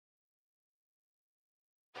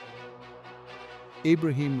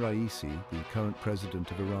Ebrahim Raisi, the current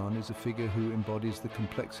president of Iran, is a figure who embodies the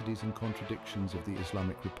complexities and contradictions of the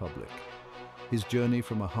Islamic Republic. His journey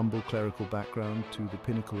from a humble clerical background to the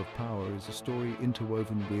pinnacle of power is a story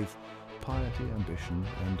interwoven with piety, ambition,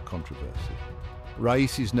 and controversy.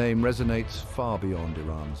 Raisi's name resonates far beyond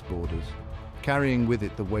Iran's borders, carrying with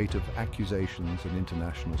it the weight of accusations and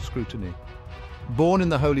international scrutiny. Born in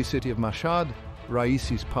the holy city of Mashhad,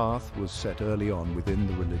 Raisi's path was set early on within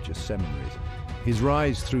the religious seminaries. His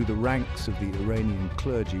rise through the ranks of the Iranian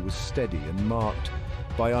clergy was steady and marked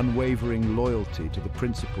by unwavering loyalty to the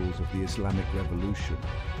principles of the Islamic Revolution.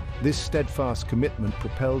 This steadfast commitment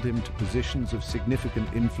propelled him to positions of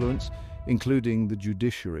significant influence, including the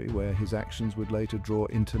judiciary, where his actions would later draw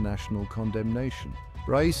international condemnation.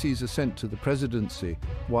 Raisi's ascent to the presidency,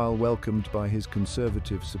 while welcomed by his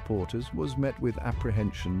conservative supporters, was met with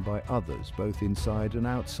apprehension by others, both inside and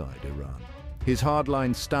outside Iran. His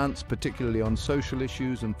hardline stance, particularly on social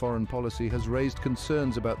issues and foreign policy, has raised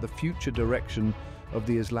concerns about the future direction of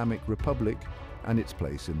the Islamic Republic and its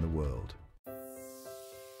place in the world.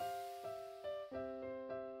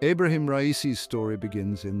 Ebrahim Raisi's story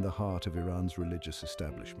begins in the heart of Iran's religious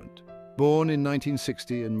establishment. Born in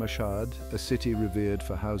 1960 in Mashhad, a city revered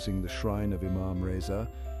for housing the shrine of Ebrahim Raisi,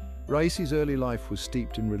 Raisi's early life was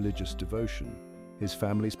steeped in religious devotion. His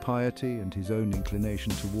family's piety and his own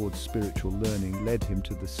inclination towards spiritual learning led him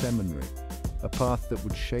to the seminary, a path that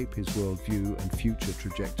would shape his worldview and future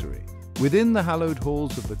trajectory. Within the hallowed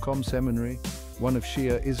halls of the Qom Seminary, one of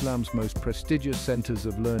Shia Islam's most prestigious centers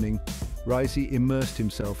of learning, Raisi immersed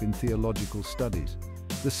himself in theological studies.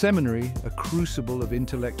 The seminary, a crucible of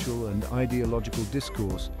intellectual and ideological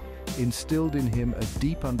discourse, instilled in him a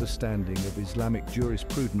deep understanding of Islamic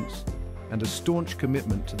jurisprudence and a staunch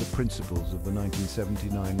commitment to the principles of the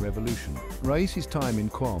 1979 revolution. Raisi's time in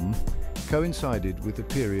Qom coincided with a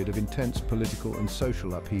period of intense political and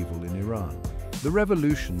social upheaval in Iran. The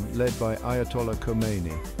revolution, led by Ayatollah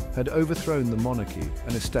Khomeini, had overthrown the monarchy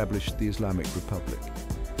and established the Islamic Republic.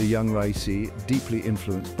 The young Raisi, deeply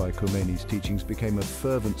influenced by Khomeini's teachings, became a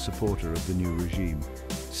fervent supporter of the new regime,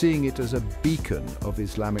 seeing it as a beacon of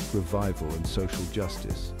Islamic revival and social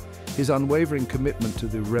justice. His unwavering commitment to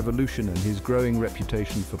the revolution and his growing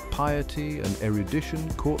reputation for piety and erudition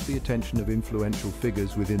caught the attention of influential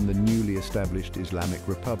figures within the newly established Islamic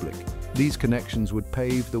Republic. These connections would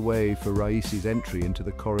pave the way for Raisi's entry into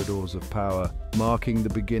the corridors of power, marking the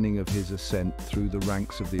beginning of his ascent through the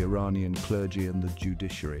ranks of the Iranian clergy and the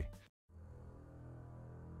judiciary.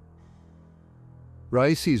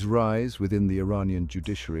 Raisi's rise within the Iranian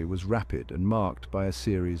judiciary was rapid and marked by a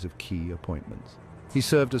series of key appointments. He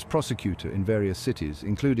served as prosecutor in various cities,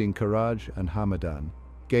 including Karaj and Hamadan,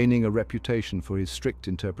 gaining a reputation for his strict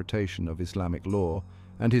interpretation of Islamic law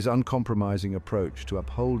and his uncompromising approach to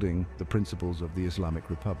upholding the principles of the Islamic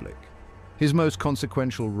Republic. His most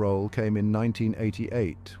consequential role came in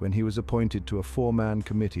 1988, when he was appointed to a four-man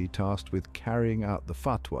committee tasked with carrying out the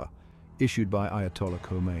fatwa issued by Ayatollah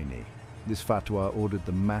Khomeini. This fatwa ordered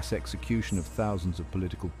the mass execution of thousands of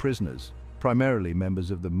political prisoners, primarily members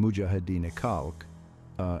of the Mujahedin Khalq,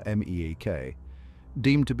 MEK,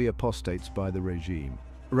 deemed to be apostates by the regime.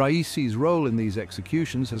 Raisi's role in these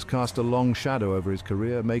executions has cast a long shadow over his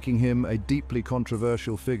career, making him a deeply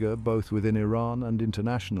controversial figure both within Iran and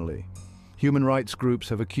internationally. Human rights groups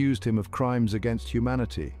have accused him of crimes against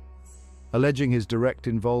humanity, alleging his direct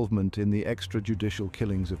involvement in the extrajudicial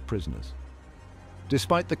killings of prisoners.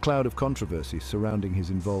 Despite the cloud of controversy surrounding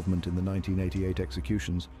his involvement in the 1988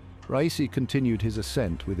 executions, Raisi continued his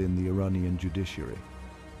ascent within the Iranian judiciary.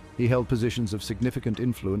 He held positions of significant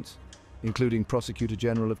influence, including Prosecutor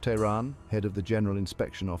General of Tehran, head of the General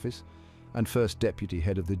Inspection Office, and First Deputy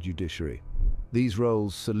Head of the Judiciary. These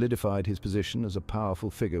roles solidified his position as a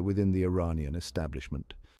powerful figure within the Iranian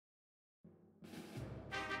establishment.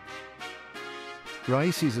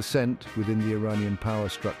 Raisi's ascent within the Iranian power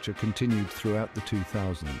structure continued throughout the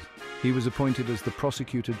 2000s. He was appointed as the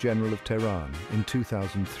Prosecutor General of Tehran in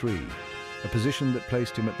 2003, a position that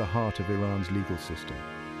placed him at the heart of Iran's legal system.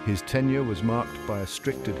 His tenure was marked by a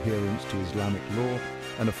strict adherence to Islamic law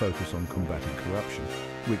and a focus on combating corruption,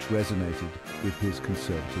 which resonated with his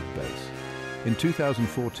conservative base. In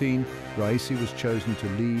 2014, Raisi was chosen to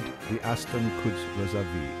lead the Ascent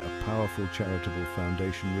a powerful charitable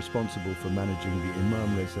foundation responsible for managing the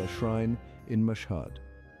Ebrahim Raisi shrine in Mashhad.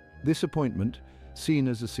 This appointment, seen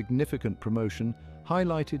as a significant promotion,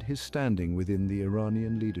 highlighted his standing within the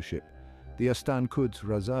Iranian leadership. The Ascent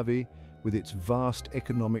Razavi, with its vast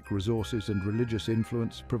economic resources and religious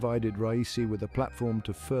influence, provided Raisi with a platform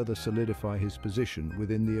to further solidify his position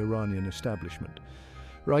within the Iranian establishment.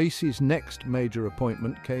 Raisi's next major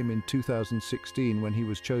appointment came in 2016 when he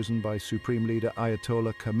was chosen by Supreme Leader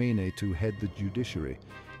Ayatollah Khamenei to head the judiciary.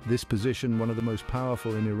 This position, one of the most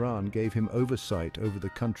powerful in Iran, gave him oversight over the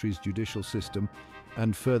country's judicial system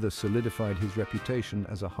and further solidified his reputation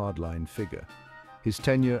as a hardline figure. His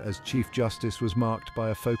tenure as Chief Justice was marked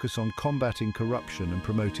by a focus on combating corruption and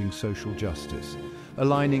promoting social justice,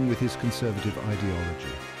 aligning with his conservative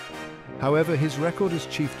ideology. However, his record as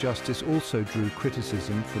Chief Justice also drew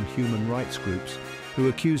criticism from human rights groups who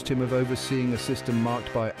accused him of overseeing a system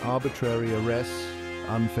marked by arbitrary arrests,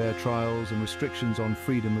 unfair trials, and restrictions on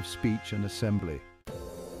freedom of speech and assembly.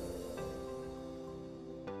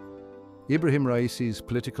 Ebrahim Raisi's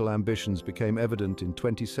political ambitions became evident in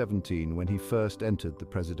 2017 when he first entered the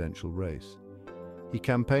presidential race. He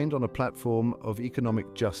campaigned on a platform of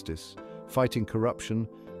economic justice, fighting corruption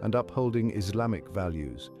and upholding Islamic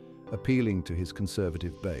values, appealing to his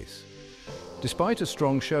conservative base. Despite a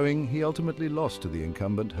strong showing, he ultimately lost to the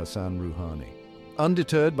incumbent Hassan Rouhani.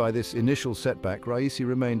 Undeterred by this initial setback, Raisi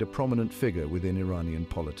remained a prominent figure within Iranian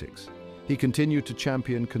politics. He continued to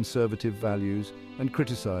champion conservative values and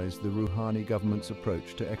criticized the Rouhani government's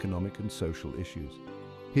approach to economic and social issues.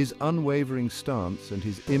 His unwavering stance and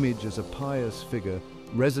his image as a pious figure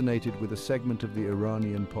resonated with a segment of the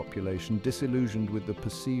Iranian population disillusioned with the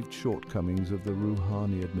perceived shortcomings of the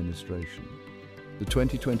Rouhani administration. The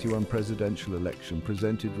 2021 presidential election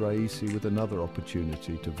presented Raisi with another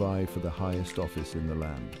opportunity to vie for the highest office in the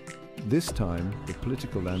land. This time, the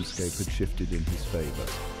political landscape had shifted in his favor.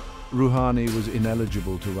 Rouhani was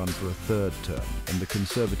ineligible to run for a third term, and the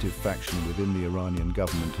conservative faction within the Iranian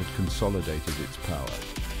government had consolidated its power.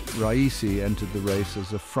 Raisi entered the race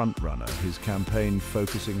as a frontrunner, his campaign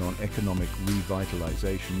focusing on economic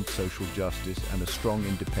revitalization, social justice, and a strong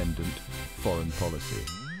independent foreign policy.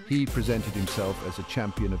 He presented himself as a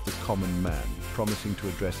champion of the common man, promising to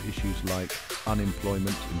address issues like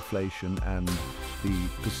unemployment, inflation, and the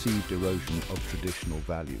perceived erosion of traditional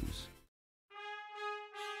values.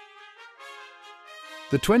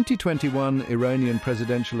 The 2021 Iranian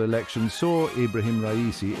presidential election saw Ebrahim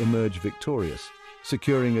Raisi emerge victorious,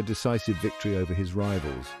 securing a decisive victory over his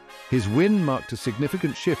rivals. His win marked a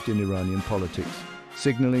significant shift in Iranian politics,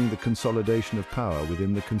 signaling the consolidation of power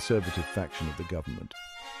within the conservative faction of the government.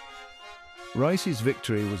 Raisi's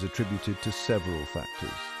victory was attributed to several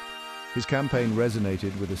factors. His campaign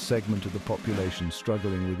resonated with a segment of the population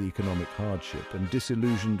struggling with economic hardship and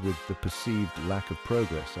disillusioned with the perceived lack of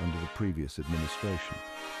progress under the previous administration.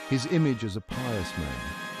 His image as a pious man,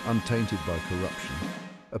 untainted by corruption,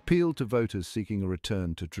 appealed to voters seeking a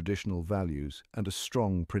return to traditional values and a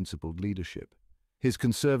strong, principled leadership. His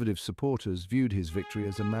conservative supporters viewed his victory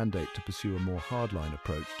as a mandate to pursue a more hardline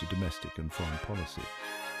approach to domestic and foreign policy.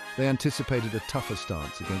 They anticipated a tougher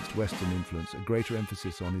stance against Western influence, a greater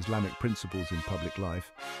emphasis on Islamic principles in public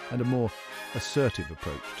life, and a more assertive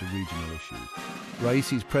approach to regional issues.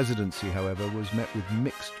 Raisi's presidency, however, was met with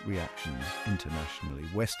mixed reactions internationally.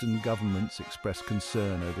 Western governments expressed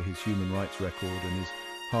concern over his human rights record and his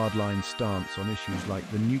hardline stance on issues like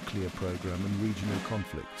the nuclear program and regional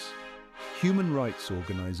conflicts. Human rights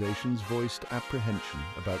organizations voiced apprehension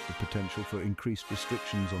about the potential for increased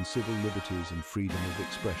restrictions on civil liberties and freedom of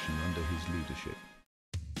expression under his leadership.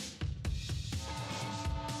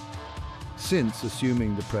 Since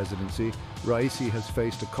assuming the presidency, Raisi has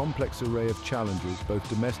faced a complex array of challenges both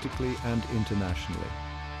domestically and internationally.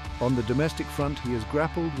 On the domestic front, he has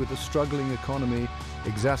grappled with a struggling economy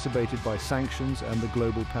exacerbated by sanctions and the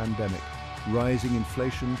global pandemic. Rising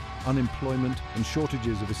inflation, unemployment, and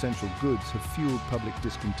shortages of essential goods have fueled public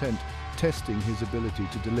discontent, testing his ability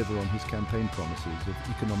to deliver on his campaign promises of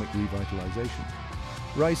economic revitalization.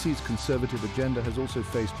 Raisi's conservative agenda has also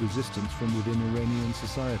faced resistance from within Iranian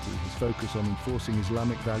society. His focus on enforcing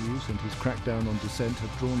Islamic values and his crackdown on dissent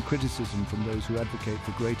have drawn criticism from those who advocate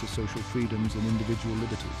for greater social freedoms and individual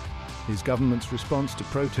liberties. His government's response to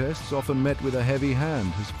protests, often met with a heavy hand,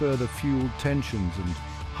 has further fueled tensions and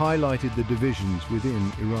highlighted the divisions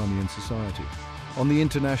within Iranian society. On the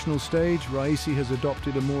international stage, Raisi has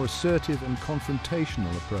adopted a more assertive and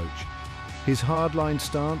confrontational approach. His hardline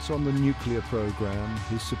stance on the nuclear program,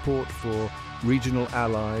 his support for regional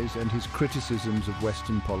allies, and his criticisms of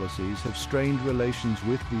Western policies have strained relations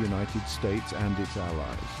with the United States and its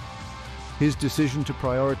allies. His decision to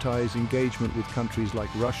prioritize engagement with countries like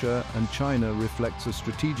Russia and China reflects a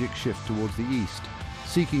strategic shift towards the East,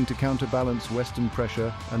 seeking to counterbalance Western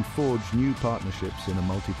pressure and forge new partnerships in a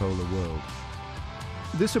multipolar world.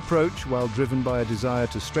 This approach, while driven by a desire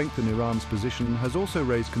to strengthen Iran's position, has also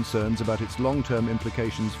raised concerns about its long-term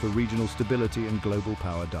implications for regional stability and global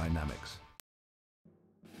power dynamics.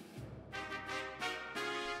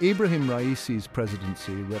 Ebrahim Raisi's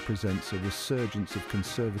presidency represents a resurgence of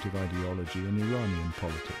conservative ideology in Iranian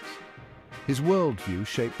politics. His worldview,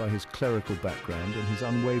 shaped by his clerical background and his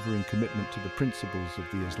unwavering commitment to the principles of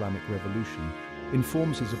the Islamic Revolution,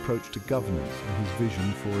 informs his approach to governance and his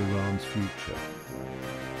vision for Iran's future.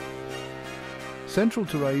 Central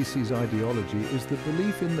to Raisi's ideology is the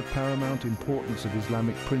belief in the paramount importance of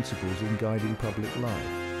Islamic principles in guiding public life.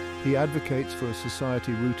 He advocates for a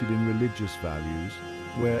society rooted in religious values,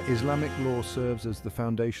 where Islamic law serves as the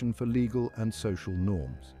foundation for legal and social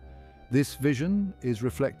norms. This vision is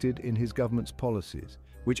reflected in his government's policies,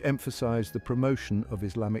 which emphasize the promotion of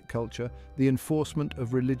Islamic culture, the enforcement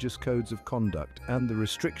of religious codes of conduct, and the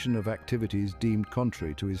restriction of activities deemed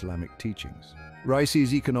contrary to Islamic teachings.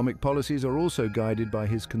 Raisi's economic policies are also guided by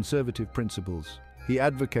his conservative principles. He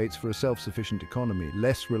advocates for a self-sufficient economy,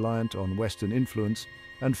 less reliant on Western influence,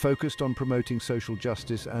 and focused on promoting social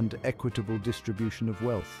justice and equitable distribution of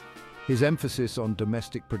wealth. His emphasis on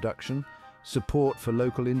domestic production, support for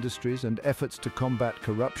local industries, and efforts to combat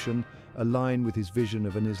corruption align with his vision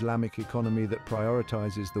of an Islamic economy that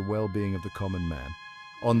prioritizes the well-being of the common man.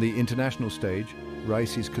 On the international stage,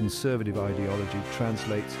 Raisi's conservative ideology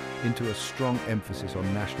translates into a strong emphasis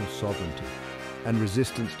on national sovereignty and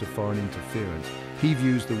resistance to foreign interference. He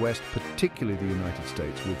views the West, particularly the United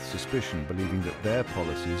States, with suspicion, believing that their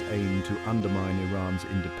policies aim to undermine Iran's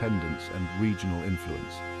independence and regional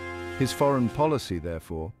influence. His foreign policy,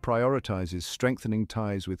 therefore, prioritizes strengthening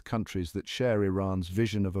ties with countries that share Iran's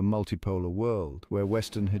vision of a multipolar world, where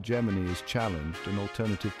Western hegemony is challenged and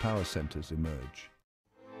alternative power centers emerge.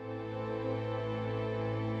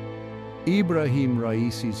 Ebrahim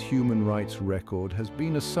Raisi's human rights record has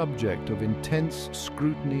been a subject of intense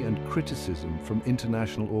scrutiny and criticism from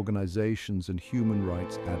international organizations and human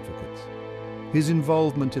rights advocates. His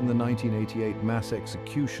involvement in the 1988 mass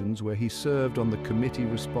executions, where he served on the committee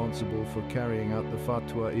responsible for carrying out the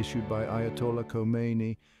fatwa issued by Ayatollah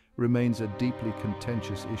Khomeini, remains a deeply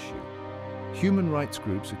contentious issue. Human rights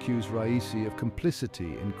groups accuse Raisi of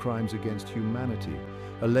complicity in crimes against humanity,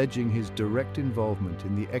 alleging his direct involvement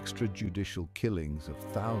in the extrajudicial killings of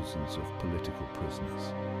thousands of political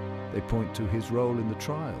prisoners. They point to his role in the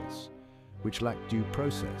trials, which lacked due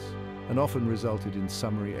process and often resulted in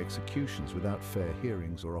summary executions without fair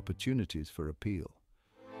hearings or opportunities for appeal.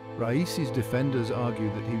 Raisi's defenders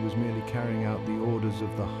argue that he was merely carrying out the orders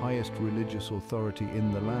of the highest religious authority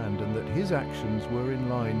in the land and that his actions were in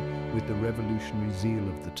line with the revolutionary zeal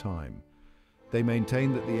of the time. They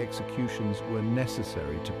maintain that the executions were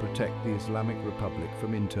necessary to protect the Islamic Republic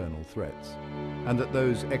from internal threats, and that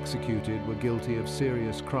those executed were guilty of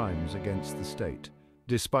serious crimes against the state.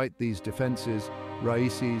 Despite these defenses,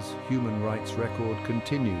 Raisi's human rights record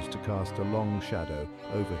continues to cast a long shadow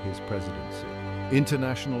over his presidency.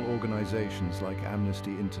 International organizations like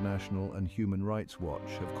Amnesty International and Human Rights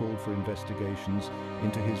Watch have called for investigations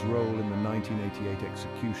into his role in the 1988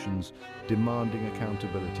 executions, demanding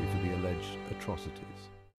accountability for the alleged atrocities.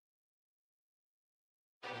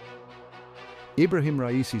 Ebrahim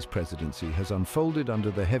Raisi's presidency has unfolded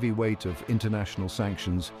under the heavy weight of international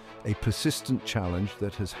sanctions, a persistent challenge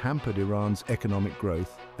that has hampered Iran's economic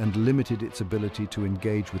growth and limited its ability to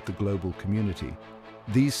engage with the global community.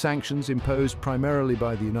 These sanctions, imposed primarily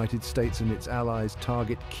by the United States and its allies,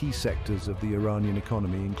 target key sectors of the Iranian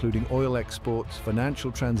economy, including oil exports,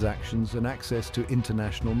 financial transactions, and access to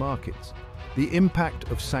international markets. The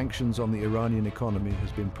impact of sanctions on the Iranian economy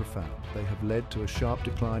has been profound. They have led to a sharp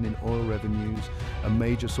decline in oil revenues, a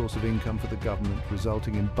major source of income for the government,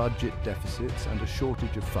 resulting in budget deficits and a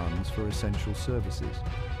shortage of funds for essential services.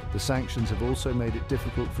 The sanctions have also made it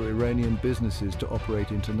difficult for Iranian businesses to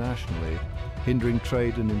operate internationally, hindering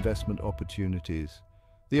trade and investment opportunities.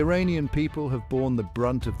 The Iranian people have borne the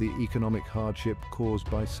brunt of the economic hardship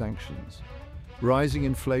caused by sanctions. Rising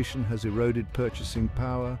inflation has eroded purchasing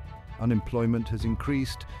power, unemployment has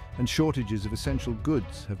increased, and shortages of essential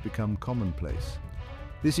goods have become commonplace.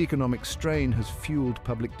 This economic strain has fueled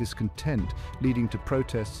public discontent, leading to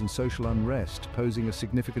protests and social unrest, posing a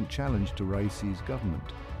significant challenge to Raisi's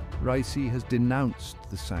government. Raisi has denounced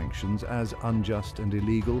the sanctions as unjust and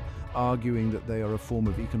illegal, arguing that they are a form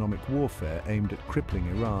of economic warfare aimed at crippling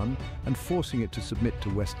Iran and forcing it to submit to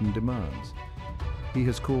Western demands. He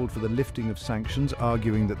has called for the lifting of sanctions,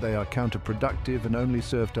 arguing that they are counterproductive and only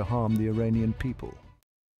serve to harm the Iranian people.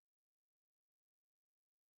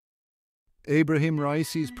 Ebrahim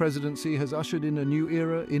Raisi's presidency has ushered in a new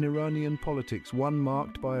era in Iranian politics, one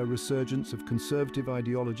marked by a resurgence of conservative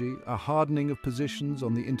ideology, a hardening of positions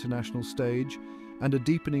on the international stage, and a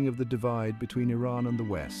deepening of the divide between Iran and the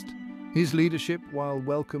West. His leadership, while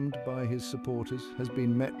welcomed by his supporters, has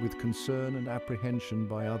been met with concern and apprehension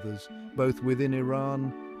by others, both within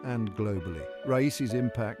Iran and globally. Raisi's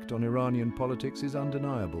impact on Iranian politics is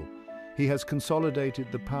undeniable. He has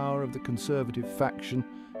consolidated the power of the conservative faction,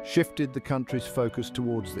 shifted the country's focus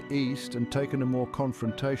towards the East, and taken a more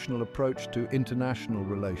confrontational approach to international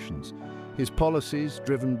relations. His policies,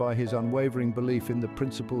 driven by his unwavering belief in the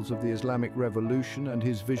principles of the Islamic Revolution and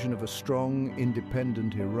his vision of a strong,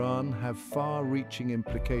 independent Iran, have far-reaching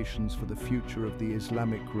implications for the future of the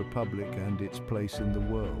Islamic Republic and its place in the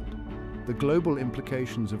world. The global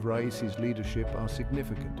implications of Raisi's leadership are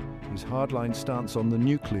significant. His hardline stance on the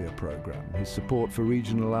nuclear program, his support for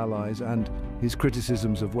regional allies, and his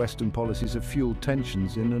criticisms of Western policies have fueled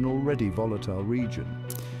tensions in an already volatile region.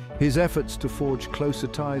 His efforts to forge closer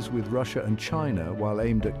ties with Russia and China, while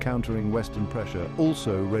aimed at countering Western pressure,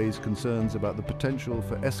 also raise concerns about the potential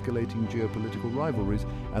for escalating geopolitical rivalries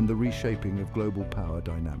and the reshaping of global power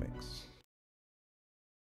dynamics.